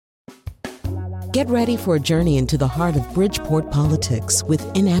Get ready for a journey into the heart of Bridgeport politics with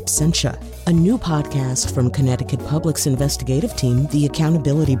In Absentia, a new podcast from Connecticut Public's investigative team, The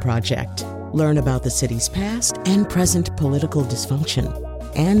Accountability Project. Learn about the city's past and present political dysfunction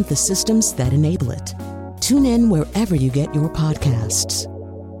and the systems that enable it. Tune in wherever you get your podcasts.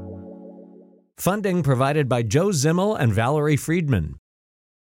 Funding provided by Joe Zimmel and Valerie Friedman.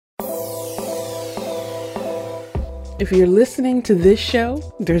 If you're listening to this show,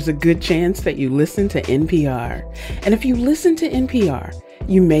 there's a good chance that you listen to NPR. And if you listen to NPR,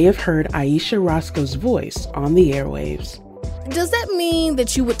 you may have heard Ayesha Rascoe's voice on the airwaves. Does that mean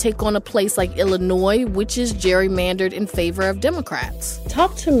that you would take on a place like Illinois, which is gerrymandered in favor of Democrats?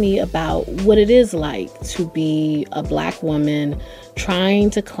 Talk to me about what it is like to be a Black woman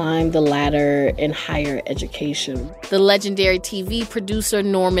trying to climb the ladder in higher education. The legendary TV producer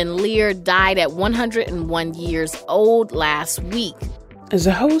Norman Lear died at 101 years old last week. As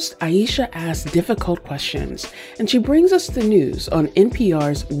a host, Ayesha asks difficult questions, and she brings us the news on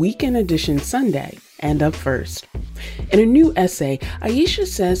NPR's Weekend Edition Sunday and Up First. In a new essay, Ayesha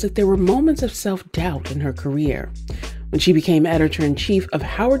says that there were moments of self-doubt in her career. When she became editor-in-chief of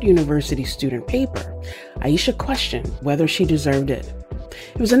Howard University's student paper, Ayesha questioned whether she deserved it.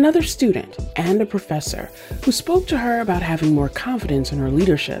 It was another student and a professor who spoke to her about having more confidence in her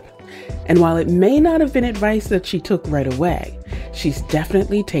leadership. And while it may not have been advice that she took right away, she's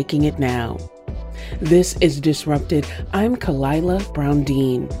definitely taking it now. This is Disrupted. I'm Kalila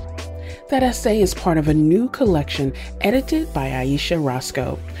Brown-Dean. That essay is part of a new collection edited by Ayesha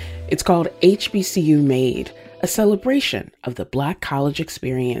Rascoe. It's called HBCU Made, a celebration of the Black college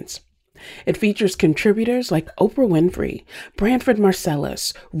experience. It features contributors like Oprah Winfrey, Branford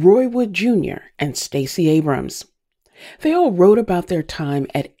Marsalis, Roy Wood Jr., and Stacey Abrams. They all wrote about their time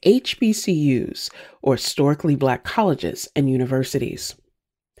at HBCUs, or historically Black colleges and universities.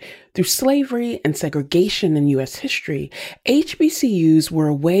 Through slavery and segregation in U.S. history, HBCUs were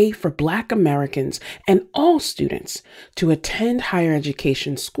a way for Black Americans and all students to attend higher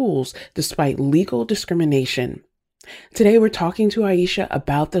education schools despite legal discrimination. Today, we're talking to Ayesha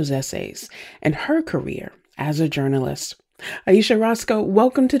about those essays and her career as a journalist. Ayesha Rascoe,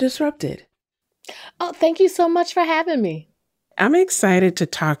 welcome to Disrupted. Oh, thank you so much for having me. I'm excited to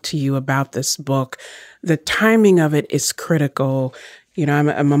talk to you about this book. The timing of it is critical. You know,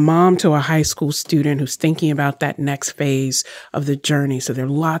 I'm a mom to a high school student who's thinking about that next phase of the journey. So there are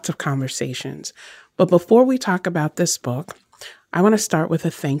lots of conversations. But before we talk about this book, I want to start with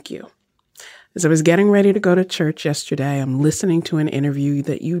a thank you. As I was getting ready to go to church yesterday, I'm listening to an interview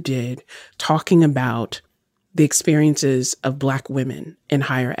that you did talking about the experiences of Black women in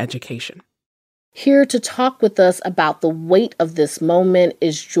higher education. Here to talk with us about the weight of this moment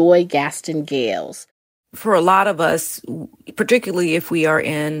is Joy Gaston Gales. For a lot of us, particularly if we are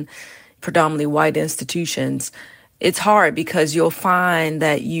in predominantly white institutions, it's hard because you'll find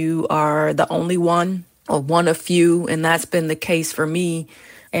that you are the only one or one of few, and that's been the case for me.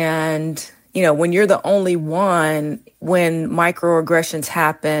 And, you know, when you're the only one, when microaggressions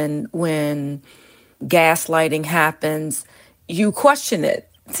happen, when gaslighting happens, you question it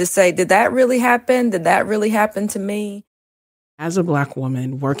to say, did that really happen? Did that really happen to me? As a Black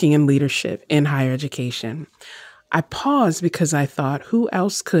woman working in leadership in higher education, I paused because I thought, who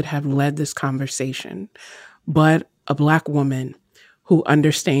else could have led this conversation but a Black woman who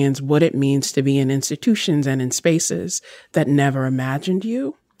understands what it means to be in institutions and in spaces that never imagined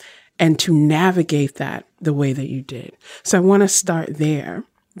you, and to navigate that the way that you did. So I want to start there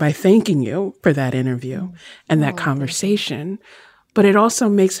by thanking you for that interview and that conversation. But it also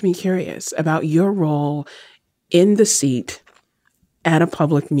makes me curious about your role in the seat at a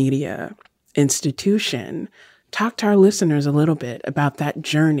public media institution. Talk to our listeners a little bit about that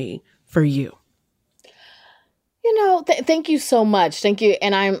journey for you. You know, thank you so much. Thank you.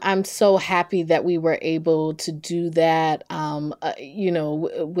 And I'm so happy that we were able to do that,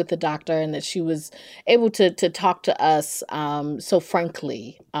 with the doctor, and that she was able to talk to us so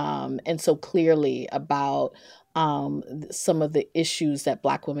frankly and so clearly about some of the issues that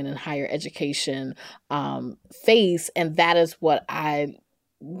Black women in higher education face. And that is what I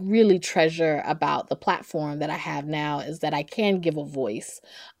really treasure about the platform that I have now, is that I can give a voice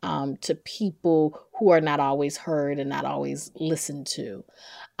to people who are not always heard and not always listened to.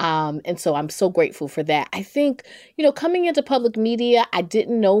 And so I'm so grateful for that. I think, coming into public media, I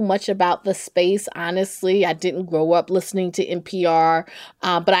didn't know much about the space, honestly. I didn't grow up listening to NPR,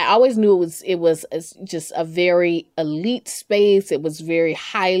 but I always knew it was just a very elite space. It was very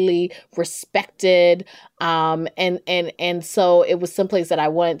highly respected. And so it was someplace that I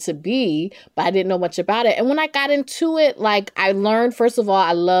wanted to be, but I didn't know much about it. And when I got into it, I learned, first of all,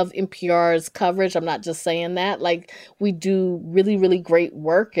 I love NPR's coverage. I'm not just saying that. We do really, really great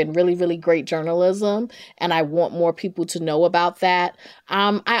work and really, really great journalism. And I want more people to know about that.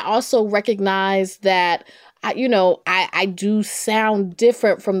 I also recognize that I do sound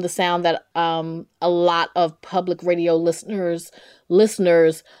different from the sound that a lot of public radio listeners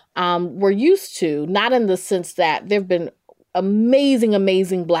were used to, not in the sense that there have been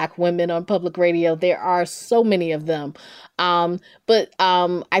amazing Black women on public radio. There are so many of them. But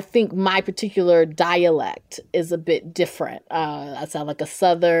I think my particular dialect is a bit different. I sound like a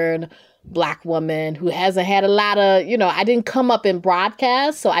Southern Black woman who hasn't had a lot of, I didn't come up in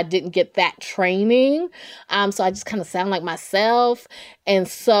broadcast, so I didn't get that training. So I just kind of sound like myself. And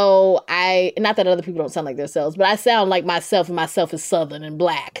so not that other people don't sound like themselves, but I sound like myself, and myself is Southern and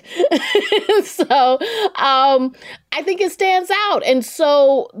Black. So I think it stands out. And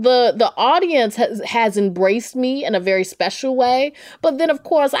so the audience has embraced me in a very special way. But then, of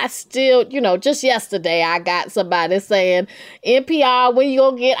course, I still, just yesterday, I got somebody saying, NPR, when you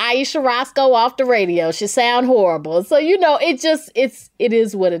gonna get Ayesha Rascoe off the radio? She sound horrible. So, it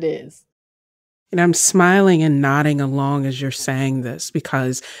is what it is. And I'm smiling and nodding along as you're saying this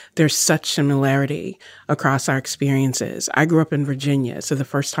because there's such similarity across our experiences. I grew up in Virginia, so the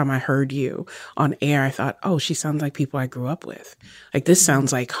first time I heard you on air, I thought, oh, she sounds like people I grew up with. This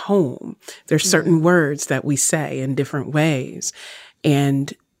sounds like home. There's certain words that we say in different ways.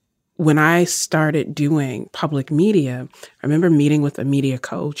 And when I started doing public media, I remember meeting with a media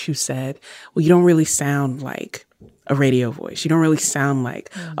coach who said, well, you don't really sound like a radio voice. You don't really sound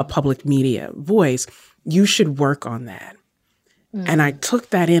like a public media voice. You should work on that. And I took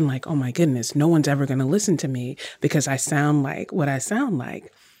that in like, oh my goodness, no one's ever going to listen to me because I sound like what I sound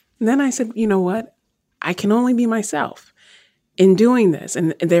like. And then I said, you know what? I can only be myself in doing this.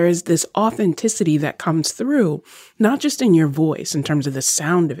 And there is this authenticity that comes through, not just in your voice in terms of the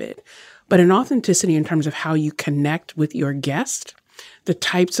sound of it, but an authenticity in terms of how you connect with your guest, the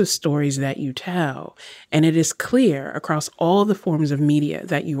types of stories that you tell. And it is clear across all the forms of media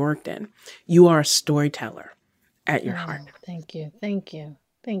that you worked in, you are a storyteller at your heart. Thank you.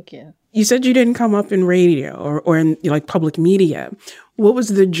 You said you didn't come up in radio or in public media. What was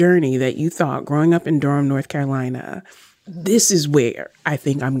the journey that you thought growing up in Durham, North Carolina, this is where I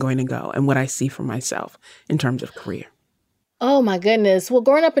think I'm going to go and what I see for myself in terms of career? Oh, my goodness. Well,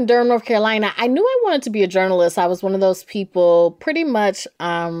 growing up in Durham, North Carolina, I knew I wanted to be a journalist. I was one of those people pretty much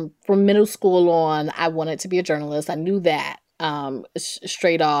from middle school on. I wanted to be a journalist. I knew that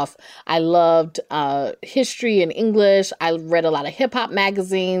straight off. I loved history and English. I read a lot of hip hop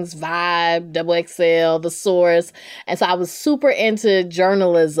magazines, Vibe, XXL, The Source. And so I was super into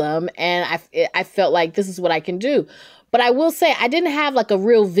journalism, and I felt like this is what I can do. But I will say I didn't have a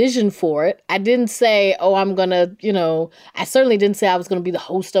real vision for it. I didn't say, oh, I'm going to, I certainly didn't say I was going to be the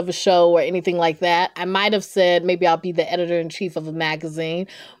host of a show or anything like that. I might have said maybe I'll be the editor-in-chief of a magazine.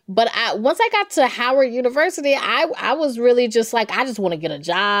 But once I got to Howard University, I was really just I just want to get a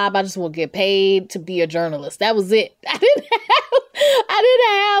job. I just want to get paid to be a journalist. That was it. I didn't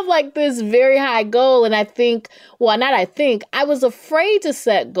have this very high goal. And I was afraid to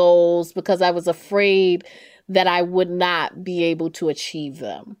set goals because I was afraid that I would not be able to achieve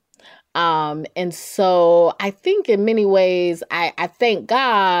them. And so I think in many ways, I thank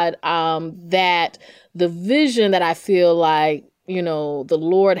God that the vision that I feel like, the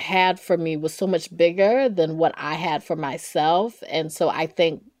Lord had for me was so much bigger than what I had for myself. And so I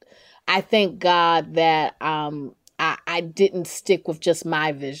thank God that I didn't stick with just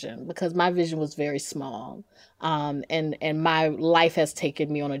my vision, because my vision was very small. And my life has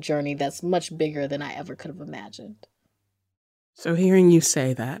taken me on a journey that's much bigger than I ever could have imagined. So hearing you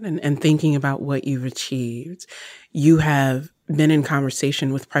say that and thinking about what you've achieved, you have been in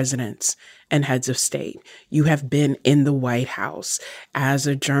conversation with presidents and heads of state. You have been in the White House as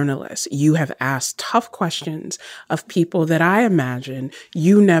a journalist. You have asked tough questions of people that I imagine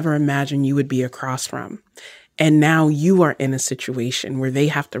you never imagined you would be across from. And now you are in a situation where they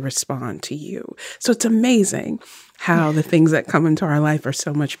have to respond to you. So it's amazing how the things that come into our life are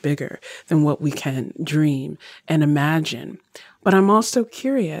so much bigger than what we can dream and imagine. But I'm also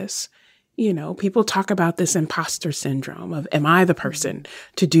curious, people talk about this imposter syndrome of, am I the person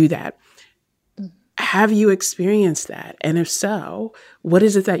to do that? Have you experienced that? And if so, what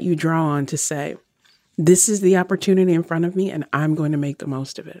is it that you draw on to say, this is the opportunity in front of me and I'm going to make the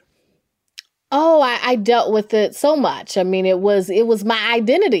most of it? Oh, I dealt with it so much. I mean, it was my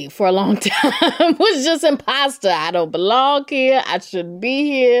identity for a long time. It was just imposter. I don't belong here. I shouldn't be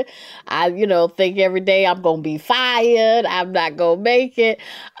here. I, think every day I'm going to be fired. I'm not going to make it.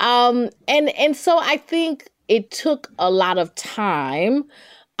 And so I think it took a lot of time.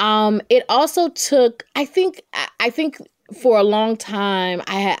 It also took, I think for a long time,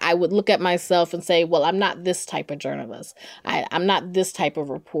 I would look at myself and say, well, I'm not this type of journalist. I'm not this type of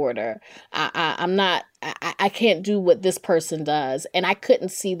reporter. I can't do what this person does. And I couldn't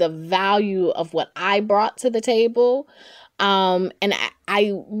see the value of what I brought to the table. And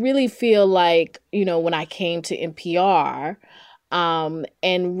I really feel like, when I came to NPR, and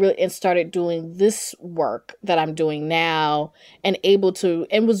started doing this work that I'm doing now and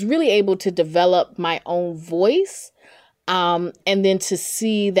was really able to develop my own voice. And then to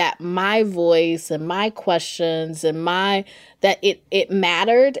see that my voice and my questions and that it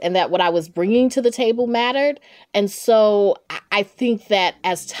mattered and that what I was bringing to the table mattered. And so I think that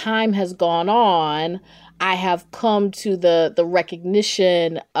as time has gone on, I have come to the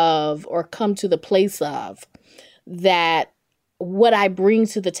recognition of, or come to the place of, that what I bring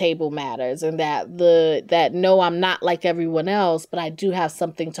to the table matters, and that no, I'm not like everyone else, but I do have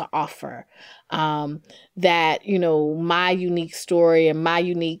something to offer. That, my unique story and my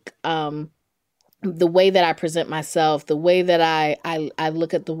unique, the way that I present myself, the way that I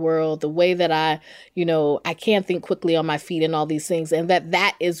look at the world, the way that I can't think quickly on my feet and all these things, and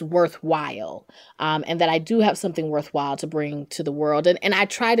that is worthwhile. And that I do have something worthwhile to bring to the world. And I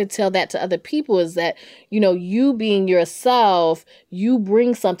try to tell that to other people, is that, you being yourself, you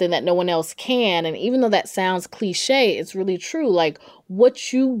bring something that no one else can. And even though that sounds cliche, it's really true. Like,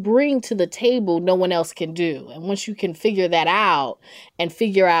 what you bring to the table, no one else can do. And once you can figure that out and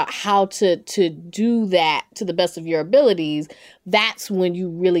figure out how to do that to the best of your abilities, that's when you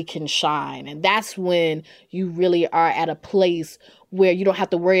really can shine. And that's when you really are at a place where you don't have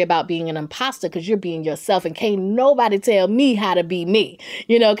to worry about being an imposter, because you're being yourself, and can't nobody tell me how to be me.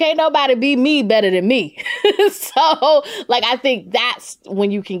 Can't nobody be me better than me. So, I think that's when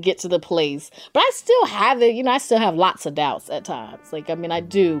you can get to the place. But I still have it. I still have lots of doubts at times. I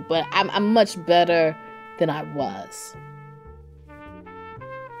do, but I'm much better than I was.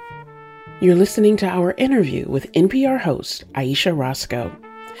 You're listening to our interview with NPR host Ayesha Rascoe.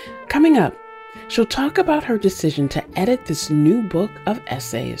 Coming up, she'll talk about her decision to edit this new book of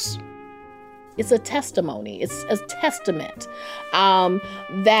essays. It's a testimony. It's a testament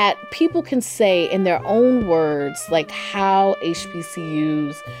that people can say in their own words, how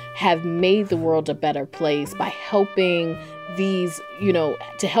HBCUs have made the world a better place by helping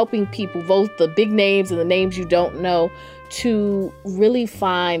helping people, both the big names and the names you don't know, to really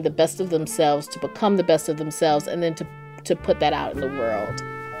find the best of themselves, to become the best of themselves, and then to put that out in the world.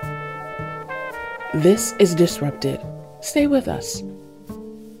 This is Disrupted. Stay with us.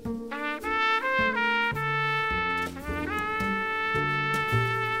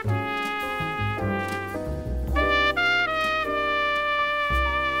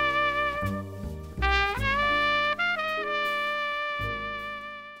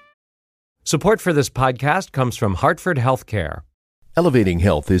 Support for this podcast comes from Hartford Healthcare. Elevating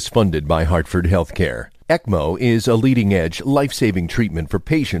Health is funded by Hartford Healthcare. ECMO is a leading-edge, life-saving treatment for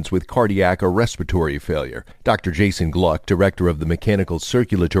patients with cardiac or respiratory failure. Dr. Jason Gluck, director of the Mechanical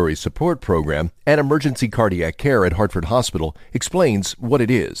Circulatory Support Program and Emergency Cardiac Care at Hartford Hospital, explains what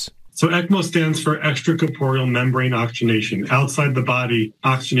it is. So ECMO stands for extracorporeal membrane oxygenation, outside the body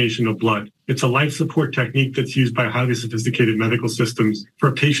oxygenation of blood. It's a life support technique that's used by highly sophisticated medical systems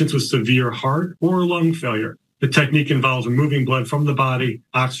for patients with severe heart or lung failure. The technique involves removing blood from the body,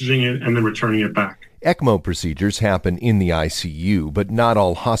 oxygenating it, and then returning it back. ECMO procedures happen in the ICU, but not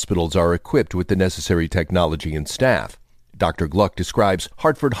all hospitals are equipped with the necessary technology and staff. Dr. Gluck describes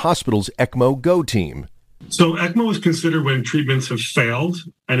Hartford Hospital's ECMO Go team. So ECMO is considered when treatments have failed.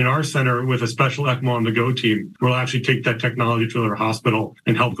 And in our center, with a special ECMO on the Go team, we'll actually take that technology to their hospital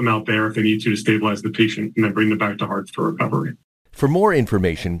and help them out there if they need to stabilize the patient and then bring them back to Hartford for recovery. For more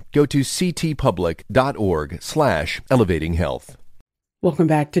information, go to ctpublic.org/elevatinghealth. Welcome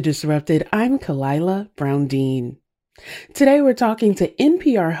back to Disrupted. I'm Kalila Brown-Dean. Today we're talking to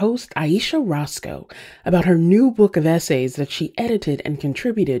NPR host Ayesha Rascoe about her new book of essays that she edited and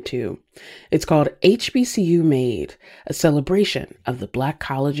contributed to. It's called HBCU Made, a celebration of the Black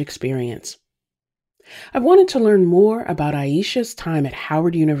college experience. I wanted to learn more about Ayesha's time at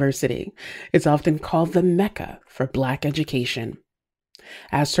Howard University. It's often called the Mecca for Black education.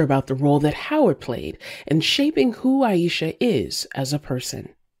 Asked her about the role that Howard played in shaping who Ayesha is as a person.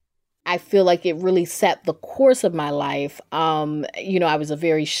 I feel like it really set the course of my life. I was a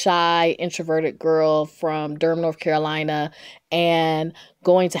very shy, introverted girl from Durham, North Carolina, and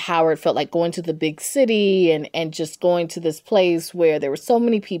going to Howard felt like going to the big city and just going to this place where there were so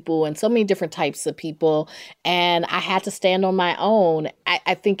many people and so many different types of people. And I had to stand on my own.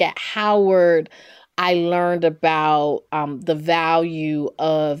 I think at Howard, I learned about the value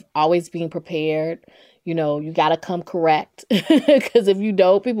of always being prepared. You got to come correct because if you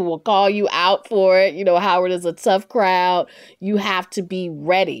don't, people will call you out for it. Howard is a tough crowd. You have to be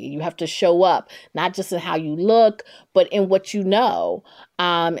ready. You have to show up, not just in how you look, but in what you know.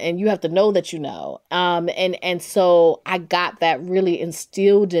 And you have to know that you know. And so I got that really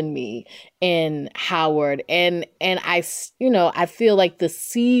instilled in me in Howard. And I feel like the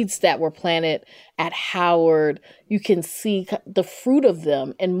seeds that were planted at Howard, you can see the fruit of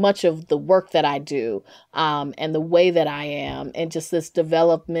them in much of the work that I do, and the way that I am, and just this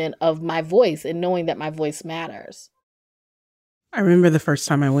development of my voice and knowing that my voice matters. I remember the first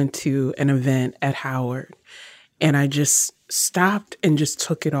time I went to an event at Howard, and I just stopped and just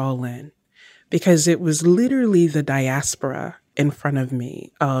took it all in, because it was literally the diaspora in front of me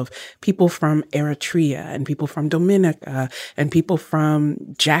of people from Eritrea and people from Dominica and people from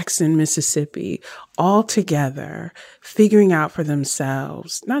Jackson, Mississippi, all together figuring out for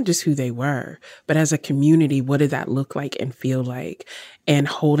themselves, not just who they were, but as a community, what did that look like and feel like, and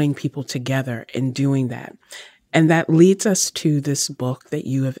holding people together and doing that. And that leads us to this book that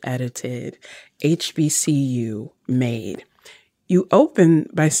you have edited, HBCU Made. You open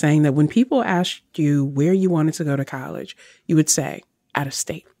by saying that when people asked you where you wanted to go to college, you would say, out of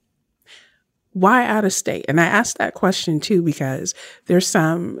state. Why out of state? And I asked that question too, because there's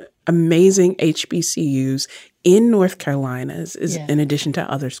some amazing HBCUs in North Carolina, in addition to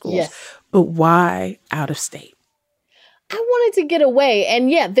other schools. Yes. But why out of state? I wanted to get away. And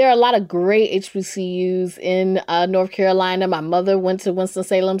yeah, there are a lot of great HBCUs in North Carolina. My mother went to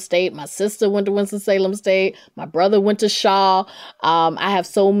Winston-Salem State. My sister went to Winston-Salem State. My brother went to Shaw. I have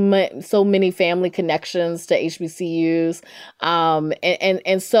so many family connections to HBCUs.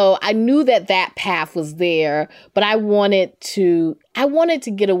 And so I knew that path was there, but I wanted to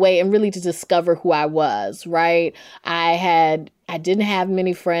get away and really to discover who I was, right? I didn't have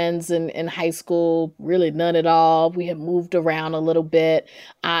many friends in high school, really none at all. We had moved around a little bit,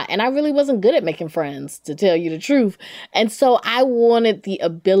 and I really wasn't good at making friends, to tell you the truth. And so I wanted the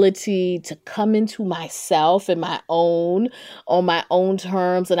ability to come into myself on my own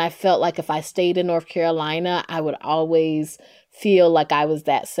terms. And I felt like if I stayed in North Carolina, I would always feel like I was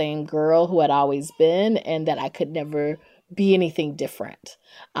that same girl who had always been, and that I could never be anything different.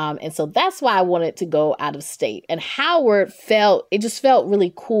 And so that's why I wanted to go out of state. And Howard just felt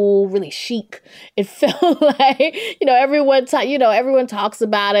really cool, really chic. It felt like, everyone talks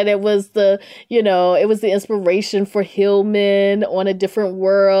about it. It was the inspiration for Hillman on A Different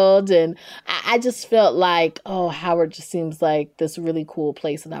World. And I just felt like, Howard just seems like this really cool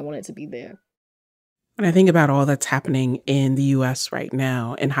place, and I wanted to be there. When I think about all that's happening in the U.S. right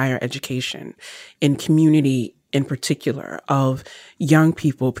now in higher education, in community in particular, of young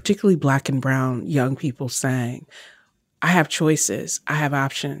people, particularly Black and brown young people, saying, I have choices, I have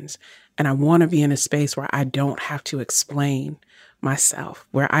options, and I want to be in a space where I don't have to explain myself,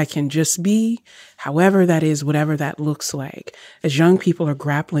 where I can just be, however that is, whatever that looks like, as young people are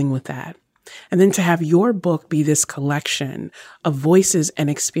grappling with that. And then to have your book be this collection of voices and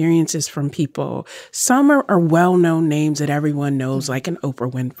experiences from people. Some are well-known names that everyone knows, like an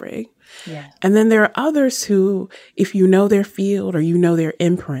Oprah Winfrey. Yeah. And then there are others who, if you know their field or you know their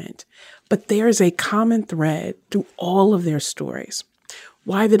imprint, but there's a common thread through all of their stories.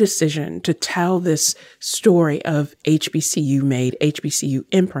 Why the decision to tell this story of HBCU Made, HBCU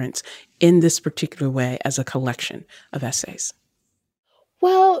imprints in this particular way as a collection of essays?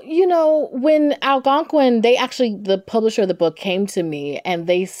 Well, when Algonquin, the publisher of the book came to me and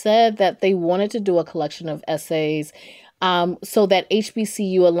they said that they wanted to do a collection of essays so that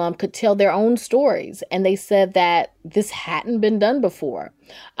HBCU alum could tell their own stories. And they said that this hadn't been done before,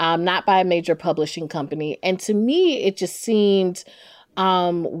 not by a major publishing company. And to me, it just seemed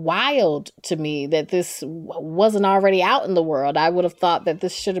wild to me that this wasn't already out in the world. I would have thought that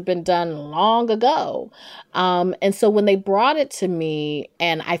this should have been done long ago. And so when they brought it to me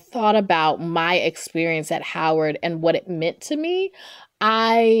and I thought about my experience at Howard and what it meant to me,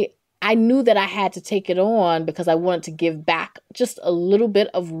 I knew that I had to take it on because I wanted to give back just a little bit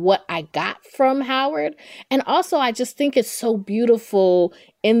of what I got from Howard. And also, I just think it's so beautiful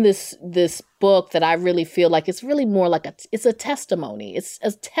in this book that I really feel like it's really more like it's a testimony. It's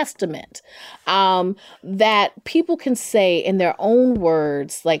a testament that people can say in their own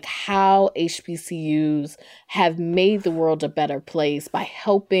words, like how HBCUs have made the world a better place by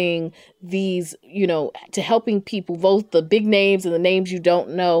helping these, to helping people, both the big names and the names you don't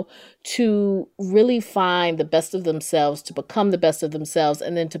know, to really find the best of themselves, to become the best of themselves,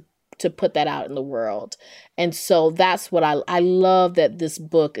 and then to put that out in the world. And so that's what I love, that this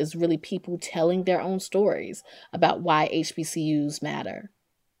book is really people telling their own stories about why HBCUs matter.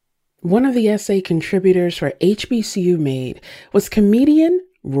 One of the essay contributors for HBCU Made was comedian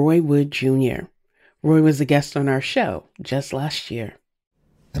Roy Wood Jr. Roy was a guest on our show just last year.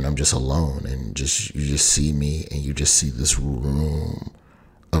 And I'm just alone, and you just see me, and you just see this room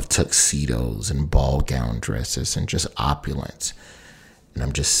of tuxedos and ball gown dresses and just opulence. And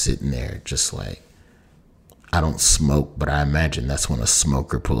I'm just sitting there just like, I don't smoke, but I imagine that's when a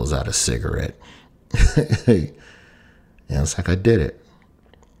smoker pulls out a cigarette. And it's like, I did it.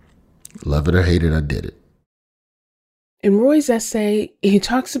 Love it or hate it, I did it. In Roy's essay, he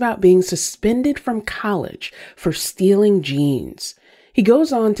talks about being suspended from college for stealing jeans. He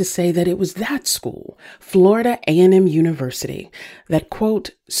goes on to say that it was that school, Florida A&M University, that,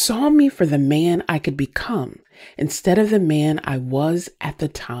 quote, saw me for the man I could become instead of the man I was at the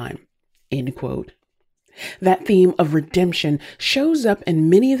time, end quote. That theme of redemption shows up in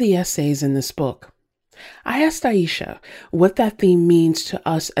many of the essays in this book. I asked Ayesha what that theme means to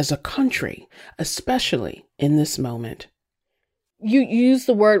us as a country, especially in this moment. You use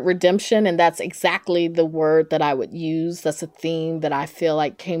the word redemption, and that's exactly the word that I would use. That's a theme that I feel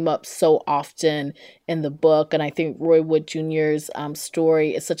like came up so often in the book. And I think Roy Wood Jr.'s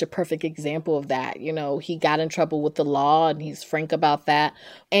story is such a perfect example of that. He got in trouble with the law, and he's frank about that.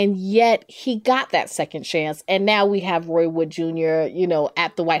 And yet he got that second chance. And now we have Roy Wood Jr.,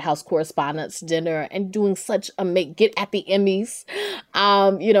 at the White House Correspondents' Dinner and doing such get at the Emmys,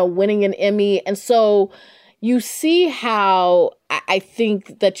 winning an Emmy. And so you see how I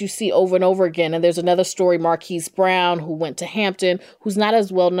think that you see over and over again. And there's another story, Marquise Brown, who went to Hampton, who's not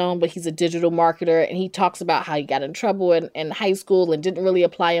as well known, but he's a digital marketer. And he talks about how he got in trouble in high school and didn't really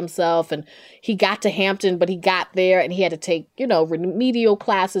apply himself. And he got to Hampton, but he got there and he had to take, remedial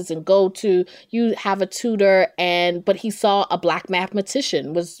classes and you have a tutor. But he saw a Black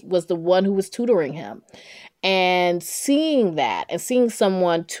mathematician was the one who was tutoring him. And seeing that and seeing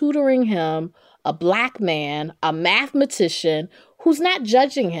someone tutoring him, a Black man, a mathematician, who's not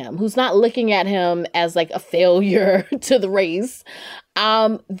judging him, who's not looking at him as like a failure to the race,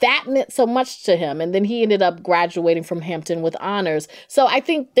 that meant so much to him. And then he ended up graduating from Hampton with honors. So I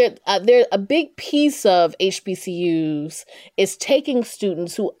think that there's a big piece of HBCUs is taking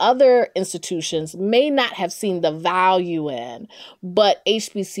students who other institutions may not have seen the value in, but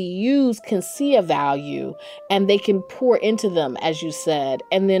HBCUs can see a value and they can pour into them, as you said.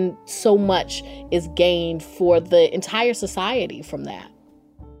 And then so much is gained for the entire society from that.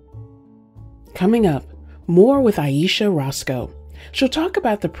 Coming up, more with Ayesha Rascoe. She'll talk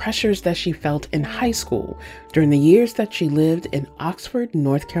about the pressures that she felt in high school during the years that she lived in Oxford,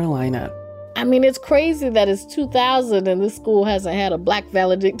 North Carolina. I mean, it's crazy that it's 2000 and this school hasn't had a Black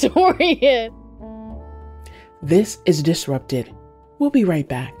valedictorian. This is Disrupted. We'll be right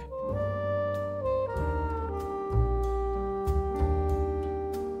back.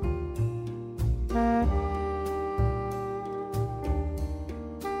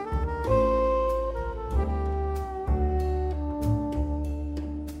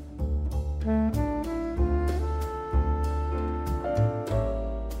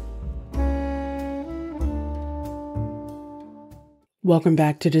 Welcome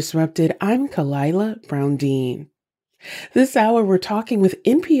back to Disrupted. I'm Kalila Brown-Dean. This hour, we're talking with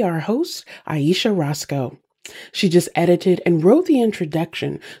NPR host Ayesha Rascoe. She just edited and wrote the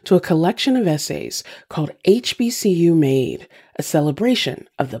introduction to a collection of essays called HBCU Made, a celebration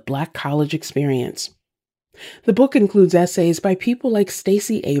of the Black college experience. The book includes essays by people like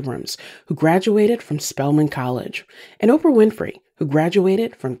Stacey Abrams, who graduated from Spelman College, and Oprah Winfrey, who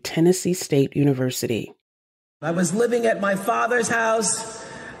graduated from Tennessee State University. I was living at my father's house.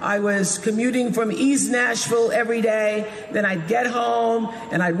 I was commuting from East Nashville every day. Then I'd get home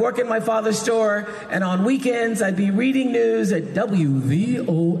and I'd work at my father's store. And on weekends, I'd be reading news at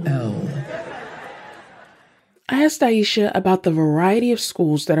WVOL. I asked Ayesha about the variety of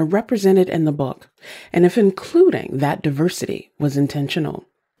schools that are represented in the book and if including that diversity was intentional.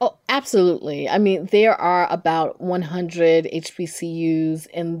 Oh, Absolutely. I mean, there are about 100 HBCUs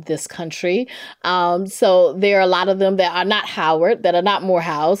in this country. So there are a lot of them that are not Howard, that are not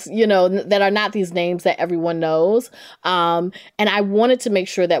Morehouse, that are not these names that everyone knows. And I wanted to make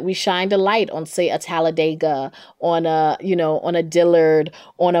sure that we shined a light on, say, a Talladega, on a Dillard,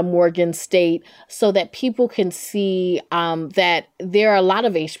 on a Morgan State, so that people can see that there are a lot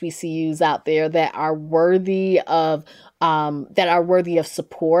of HBCUs out there that are worthy of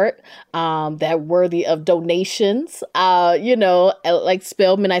support, that are worthy of donations. Like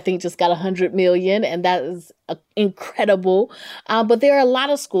Spelman, I think just got $100 million, and that is incredible. But there are a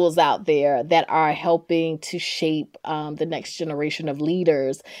lot of schools out there that are helping to shape the next generation of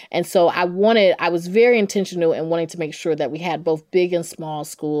leaders. And so I was very intentional in wanting to make sure that we had both big and small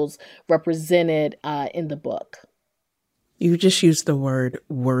schools represented in the book. You just used the word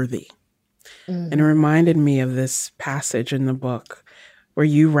worthy. And it reminded me of this passage in the book where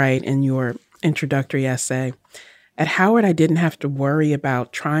you write in your introductory essay, "At Howard, I didn't have to worry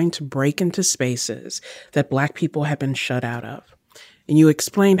about trying to break into spaces that Black people had been shut out of." And you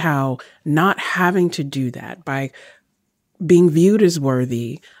explained how not having to do that, by being viewed as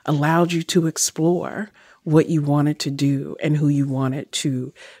worthy, allowed you to explore what you wanted to do and who you wanted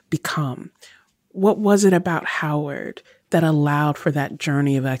to become. What was it about Howard that allowed for that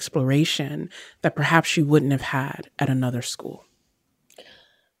journey of exploration that perhaps you wouldn't have had at another school?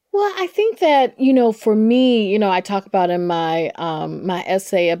 Well, I think that, for me, I talk about in my my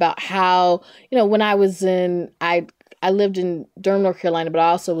essay about how, when I was I lived in Durham, North Carolina, but I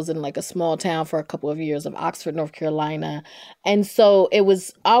also was in like a small town for a couple of years of Oxford, North Carolina. And so it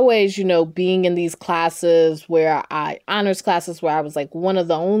was always, being in these classes honors classes where I was like one of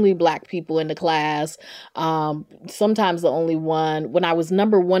the only Black people in the class, sometimes the only one. When I was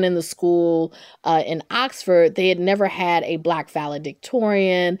number one in the school in Oxford, they had never had a Black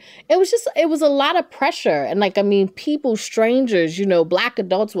valedictorian. It was a lot of pressure. And people, strangers, Black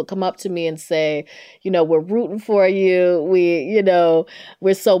adults would come up to me and say, we're rooting for you.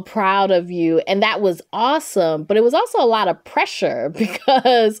 We're so proud of you. And that was awesome. But it was also a lot of pressure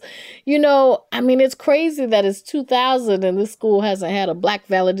because, it's crazy that it's 2000 and this school hasn't had a Black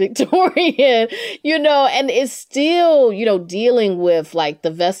valedictorian, and it's still, dealing with like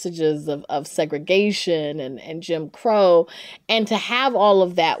the vestiges of segregation and Jim Crow. And to have all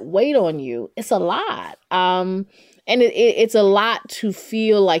of that weight on you, it's a lot. And it's a lot to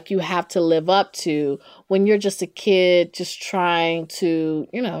feel like you have to live up to when you're just a kid, just trying to,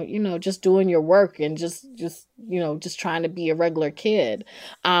 just doing your work and just trying to be a regular kid.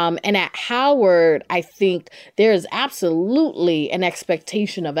 And at Howard, I think there is absolutely an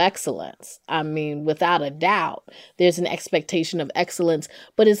expectation of excellence. Without a doubt, there's an expectation of excellence,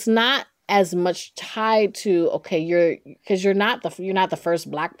 but it's not as much tied to, okay, you're not the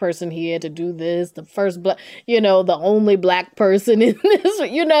first Black person here to do this, the first the only Black person in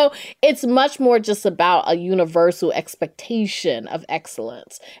this, it's much more just about a universal expectation of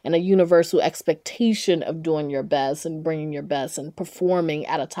excellence and a universal expectation of doing your best and bringing your best and performing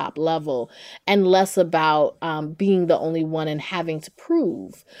at a top level, and less about being the only one and having to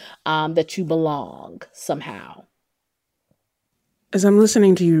prove that you belong somehow. As I'm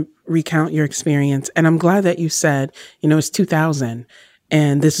listening to you recount your experience, and I'm glad that you said, it's 2000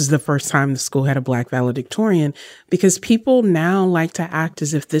 and this is the first time the school had a Black valedictorian, because people now like to act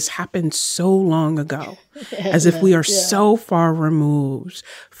as if this happened so long ago, as if we are so far removed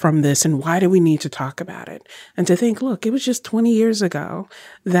from this. And why do we need to talk about it? And to think, look, it was just 20 years ago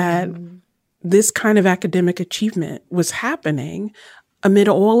that this kind of academic achievement was happening amid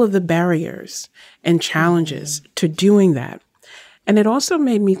all of the barriers and challenges to doing that. And it also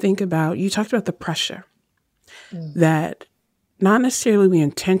made me think about, you talked about the pressure that not necessarily we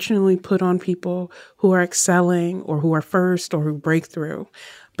intentionally put on people who are excelling or who are first or who break through,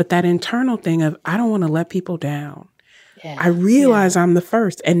 but that internal thing of, I don't want to let people down. Yeah. I realize I'm the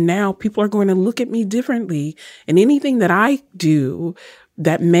first, and now people are going to look at me differently. And anything that I do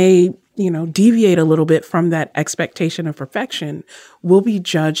that may, deviate a little bit from that expectation of perfection will be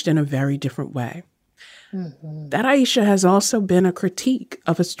judged in a very different way. Mm-hmm. That, Ayesha, has also been a critique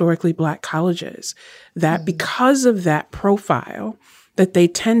of historically Black colleges, that because of that profile, that they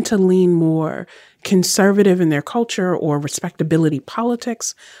tend to lean more conservative in their culture or respectability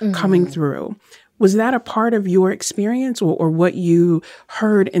politics coming through. Was that a part of your experience or what you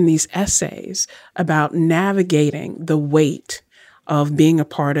heard in these essays about navigating the weight of being a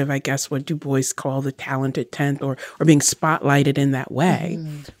part of, I guess, what Du Bois called the talented 10th, or being spotlighted in that way,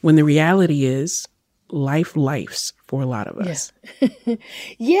 when the reality is lifes for a lot of us?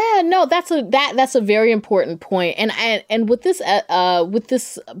 That's a very important point. And with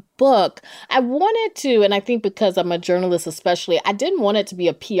this book, I wanted to, and I think because I'm a journalist especially, I didn't want it to be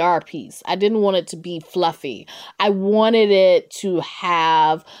a PR piece. I didn't want it to be fluffy. I wanted it to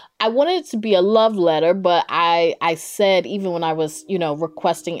be a love letter, but I said, even when I was,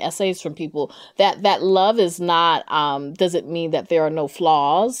 requesting essays from people, that love is not, doesn't mean that there are no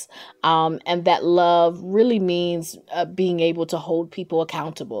flaws. And that love really means being able to hold people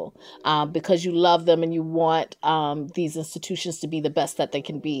accountable because you love them and you want these institutions to be the best that they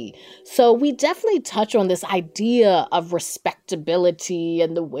can be. So we definitely touch on this idea of respectability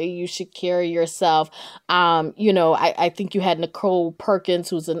and the way you should carry yourself. I think you had Nicole Perkins,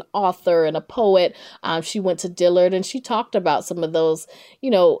 who's an author and a poet. She went to Dillard and she talked about some of those,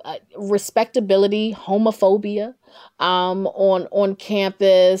 respectability, homophobia on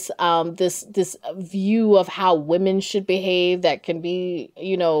campus, this view of how women should behave that can be,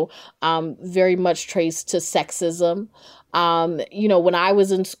 very much traced to sexism. When I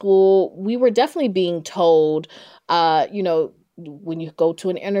was in school, we were definitely being told, when you go to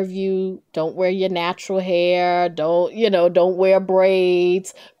an interview, don't wear your natural hair, don't wear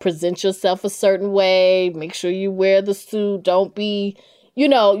braids, present yourself a certain way, make sure you wear the suit, don't be,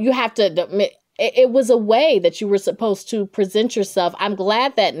 you have to, it was a way that you were supposed to present yourself. I'm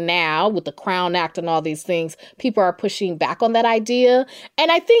glad that now with the Crown Act and all these things, people are pushing back on that idea.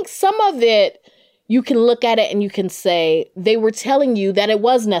 And I think some of it, you can look at it and you can say they were telling you that it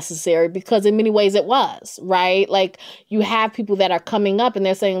was necessary because in many ways it was, right? Like you have people that are coming up and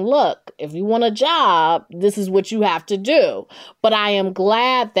they're saying, look, if you want a job, this is what you have to do. But I am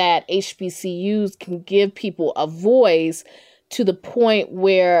glad that HBCUs can give people a voice to the point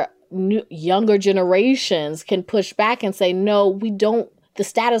where younger generations can push back and say, no, the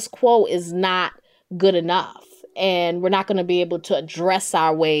status quo is not good enough. And we're not going to be able to address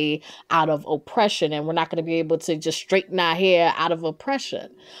our way out of oppression. And we're not going to be able to just straighten our hair out of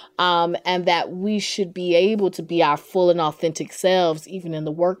oppression. And that we should be able to be our full and authentic selves, even in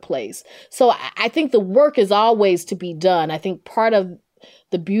the workplace. So I think the work is always to be done. I think part of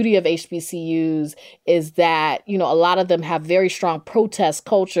the beauty of HBCUs is that, a lot of them have very strong protest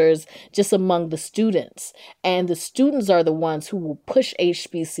cultures just among the students. And the students are the ones who will push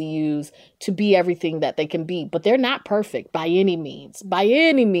HBCUs to be everything that they can be. But they're not perfect by any means.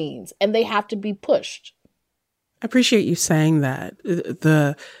 And they have to be pushed. I appreciate you saying that.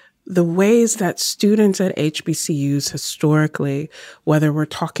 The ways that students at HBCUs historically, whether we're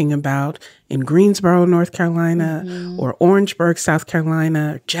talking about in Greensboro, North Carolina, or Orangeburg, South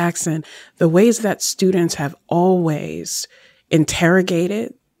Carolina, or Jackson, the ways that students have always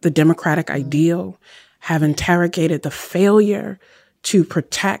interrogated the democratic ideal, have interrogated the failure to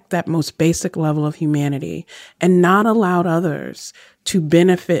protect that most basic level of humanity and not allowed others to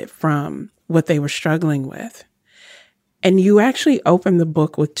benefit from what they were struggling with. And you actually open the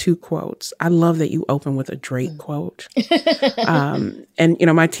book with 2 quotes. I love that you open with a Drake quote. And,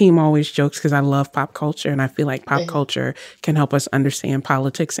 my team always jokes because I love pop culture and I feel like pop culture can help us understand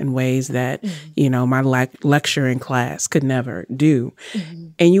politics in ways that, my lecture in class could never do.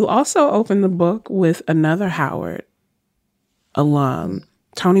 And you also open the book with another Howard alum,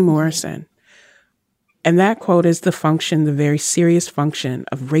 Toni Morrison. And that quote is the very serious function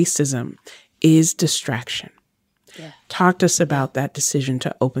of racism is distraction. Yeah. Talk to us about that decision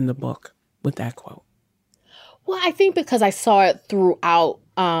to open the book with that quote. Well, I think because I saw it throughout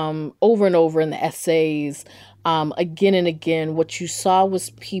over and over in the essays, again and again, what you saw was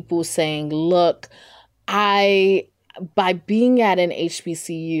people saying, look, by being at an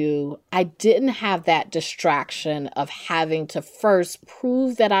HBCU, I didn't have that distraction of having to first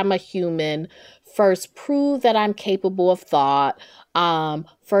prove that I'm a human, first prove that I'm capable of thought,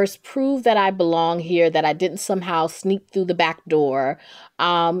 first prove that I belong here, that I didn't somehow sneak through the back door.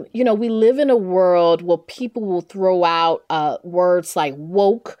 We live in a world where people will throw out words like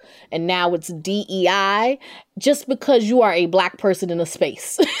woke, and now it's DEI, just because you are a Black person in a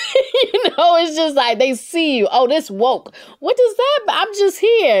space. It's just like they see you. Oh, this woke. What does that mean? I'm just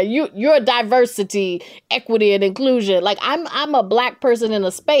here. You're diversity, equity, and inclusion. Like I'm a Black person in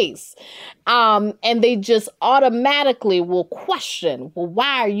a space. And they just automatically will question, well,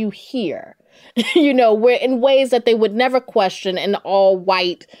 why are you here? We're in ways that they would never question an all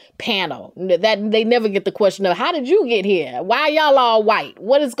white panel. That they never get the question of, how did you get here? Why are y'all all white?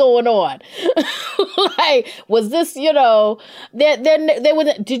 What is going on? Like, was this,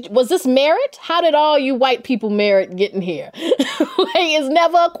 was this merit? How did all you white people merit getting here? It's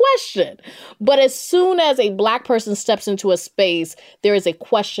never a question. But as soon as a Black person steps into a space, there is a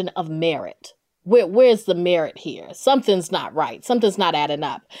question of merit. where's the merit here? Something's not right. Something's not adding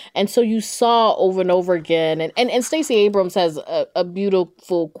up. And so you saw over and over again, and Stacey Abrams has a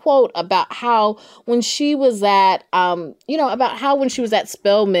beautiful quote about how when she was at,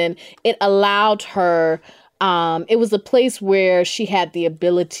 Spelman, it allowed her, it was a place where she had the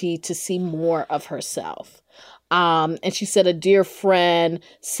ability to see more of herself. And she said a dear friend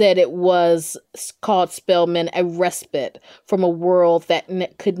said it was called Spelman a respite from a world that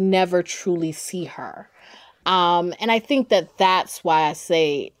could never truly see her. And I think that that's why I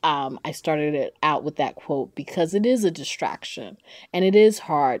say I started it out with that quote, because it is a distraction and it is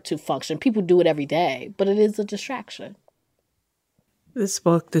hard to function. People do it every day, but it is a distraction. This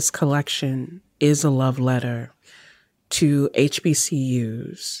book, this collection, is a love letter to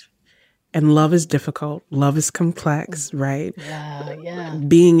HBCUs. And love is difficult. Love is complex, right? Yeah.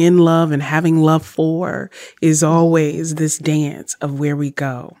 Being in love and having love for is always this dance of where we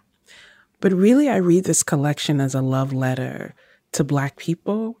go. But really, I read this collection as a love letter to Black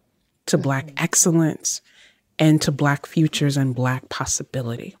people, to Black excellence, and to Black futures and Black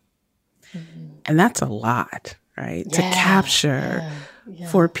possibility. And that's a lot, right? To capture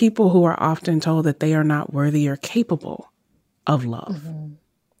for people who are often told that they are not worthy or capable of love.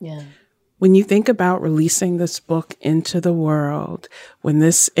 Yeah. When you think about releasing this book into the world, when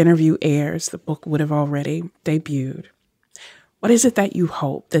this interview airs, the book would have already debuted. What is it that you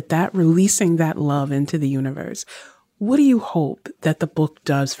hope that releasing that love into the universe, what do you hope that the book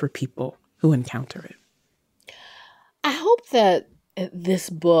does for people who encounter it? I hope that this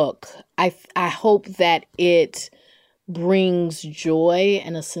book, I hope that it brings joy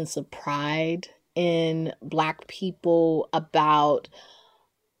and a sense of pride in Black people about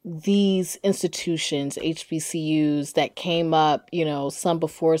these institutions, HBCUs, that came up, some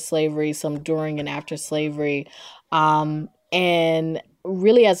before slavery, some during and after slavery, and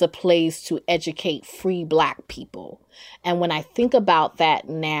really as a place to educate free Black people. And when I think about that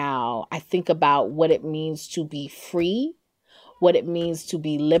now, I think about what it means to be free, what it means to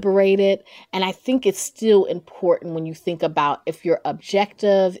be liberated. And I think it's still important when you think about if your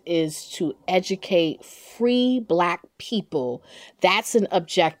objective is to educate free Black people, that's an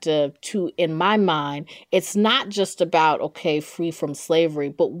objective to, in my mind, it's not just about, free from slavery,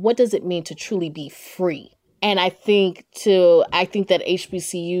 but what does it mean to truly be free? And I think that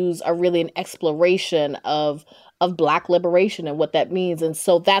HBCUs are really an exploration of Black liberation and what that means. And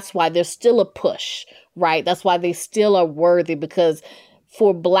so that's why there's still a push, right? That's why they still are worthy, because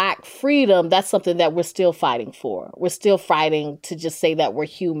for Black freedom, that's something that we're still fighting for. We're still fighting to just say that we're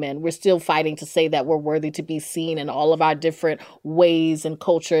human. We're still fighting to say that we're worthy to be seen in all of our different ways and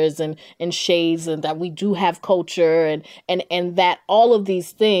cultures and shades, and that we do have culture and that all of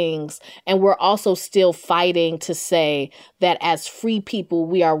these things. And we're also still fighting to say that as free people,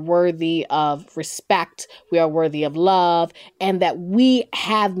 we are worthy of respect, we are worthy of love, and that we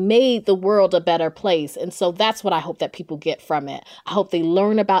have made the world a better place. And so that's what I hope that people get from it. I hope they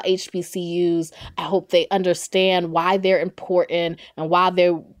learn about HBCUs. I hope they understand why they're important and why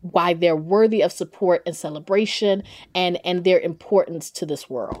they're worthy of support and celebration and their importance to this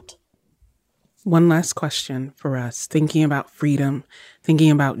world. One last question for us, thinking about freedom, thinking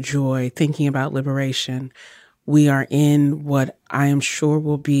about joy, thinking about liberation. We are in what I am sure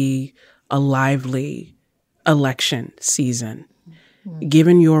will be a lively election season.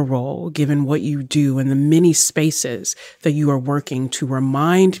 Given your role, given what you do and the many spaces that you are working to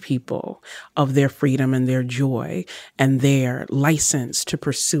remind people of their freedom and their joy and their license to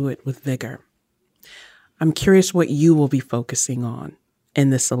pursue it with vigor, I'm curious what you will be focusing on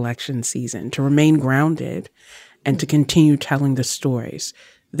in this election season to remain grounded and to continue telling the stories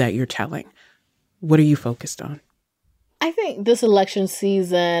that you're telling. What are you focused on? I think this election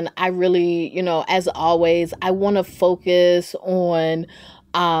season, I really, as always, I want to focus on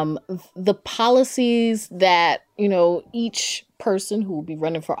the policies that, each person who will be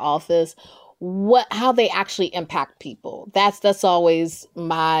running for office, how they actually impact people. That's always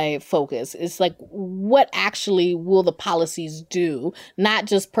my focus. It's like, what actually will the policies do? Not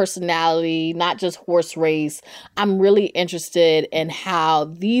just personality, not just horse race. I'm really interested in how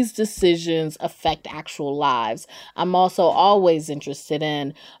these decisions affect actual lives. I'm also always interested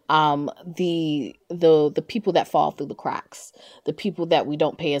in the people that fall through the cracks, the people that we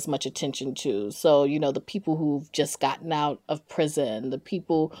don't pay as much attention to. So, the people who've just gotten out of prison, the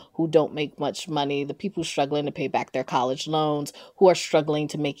people who don't make much money, the people struggling to pay back their college loans, who are struggling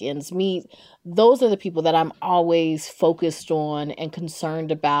to make ends meet. Those are the people that I'm always focused on and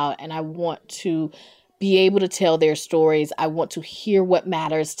concerned about. And I want to be able to tell their stories. I want to hear what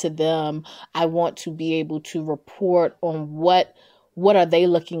matters to them. I want to be able to report on what what are they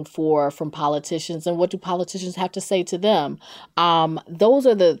looking for from politicians, and what do politicians have to say to them? Those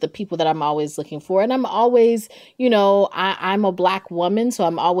are the people that I'm always looking for. And I'm always, I'm a Black woman, so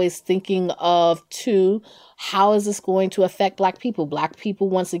I'm always thinking of, too, how is this going to affect Black people? Black people,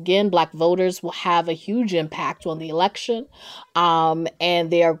 once again, Black voters will have a huge impact on the election.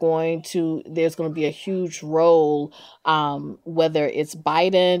 And there's going to be a huge role, whether it's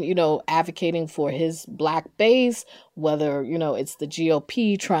Biden, advocating for his Black base, whether, it's the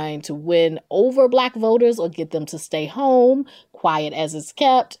GOP trying to win over Black voters or get them to stay home, quiet as it's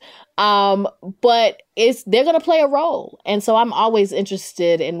kept. But they're going to play a role. And so I'm always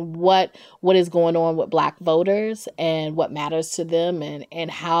interested in what is going on with Black voters and what matters to them,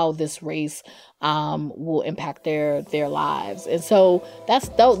 and how this race will impact their lives. And so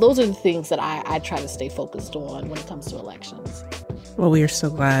those are the things that I try to stay focused on when it comes to elections. Well, we are so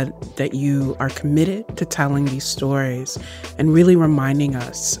glad that you are committed to telling these stories and really reminding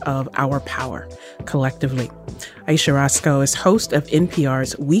us of our power collectively. Ayesha Rascoe is host of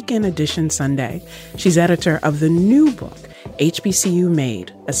NPR's Weekend Edition Sunday. She's editor of the new book, HBCU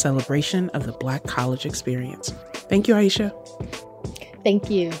Made, a celebration of the Black college experience. Thank you, Ayesha. Thank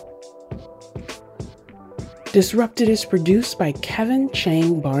you. Disrupted is produced by Kevin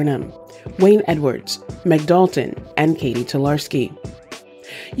Chang Barnum, Wayne Edwards, Meg Dalton, and Katie Tolarski.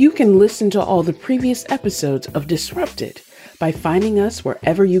 You can listen to all the previous episodes of Disrupted by finding us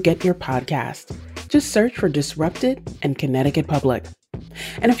wherever you get your podcast. Just search for Disrupted and Connecticut Public.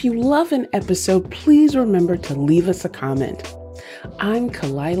 And if you love an episode, please remember to leave us a comment. I'm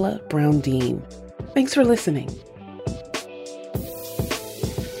Kalila Brown-Dean. Thanks for listening.